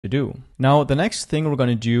to do. Now, the next thing we're going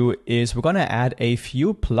to do is we're going to add a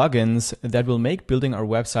few plugins that will make building our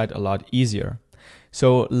website a lot easier.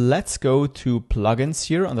 So let's go to plugins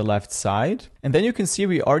here on the left side. And then you can see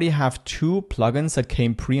we already have 2 plugins that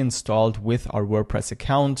came pre-installed with our WordPress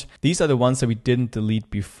account. These are the ones that we didn't delete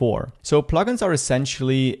before. So plugins are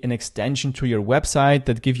essentially an extension to your website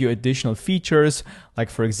that give you additional features. Like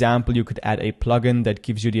for example, you could add a plugin that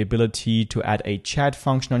gives you the ability to add a chat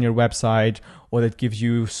function on your website, or that gives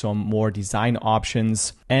you some more design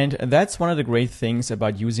options. And that's one of the great things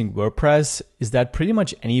about using WordPress, is that pretty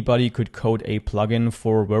much anybody could code a plugin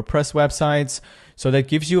for WordPress websites. So that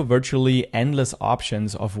gives you virtually endless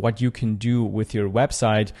options of what you can do with your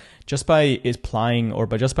website just by applying or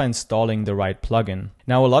just by installing the right plugin.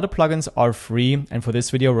 Now, a lot of plugins are free, and for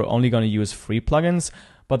this video, we're only going to use free plugins,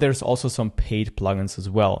 but there's also some paid plugins as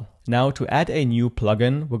well. Now, to add a new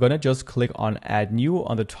plugin, we're going to just click on Add New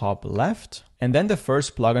on the top left. And then the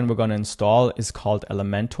first plugin we're going to install is called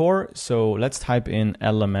Elementor. So let's type in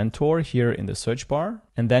Elementor here in the search bar.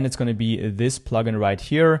 And then it's going to be this plugin right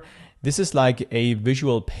here. This is like a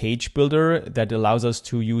visual page builder that allows us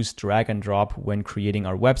to use drag and drop when creating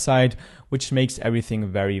our website, which makes everything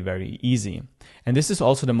very, very easy. And this is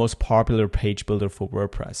also the most popular page builder for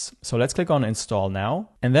WordPress. So let's click on Install now.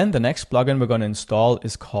 And then the next plugin we're going to install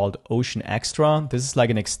is called Ocean Extra. This is like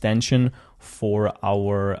an extension for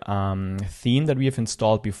our theme that we have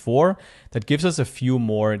installed before that gives us a few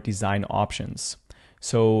more design options.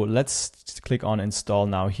 So let's click on Install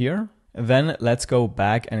now here. Then let's go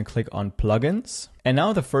back and click on plugins. And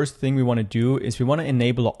now the first thing we want to do is we want to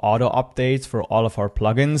enable auto updates for all of our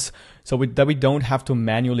plugins so that we don't have to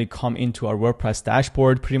manually come into our WordPress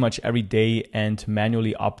dashboard pretty much every day and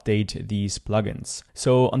manually update these plugins.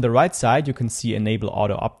 So on the right side, you can see enable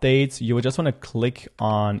auto updates. You will just want to click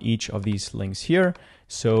on each of these links here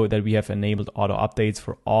so that we have enabled auto updates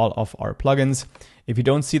for all of our plugins. If you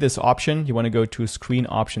don't see this option, you want to go to screen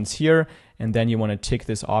options here, and then you want to tick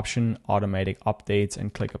this option, automatic updates,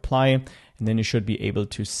 and click apply. And then you should be able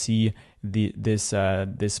to see this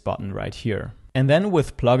button right here. And then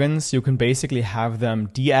with plugins, you can basically have them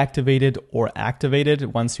deactivated or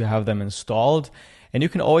activated once you have them installed. And you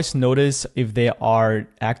can always notice if they are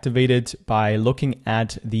activated by looking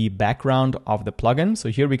at the background of the plugin. So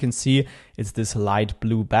here we can see it's this light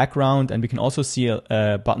blue background, and we can also see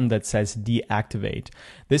a button that says deactivate.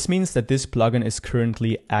 This means that this plugin is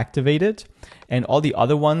currently activated, and all the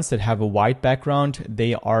other ones that have a white background,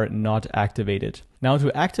 they are not activated. Now,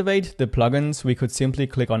 to activate the plugins, we could simply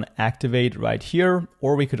click on activate right here,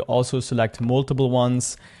 or we could also select multiple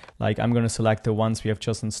ones. Like I'm going to select the ones we have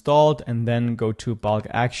just installed and then go to bulk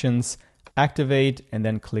actions, activate, and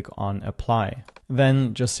then click on apply.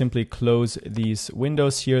 Then just simply close these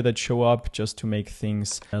windows here that show up just to make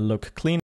things look clean.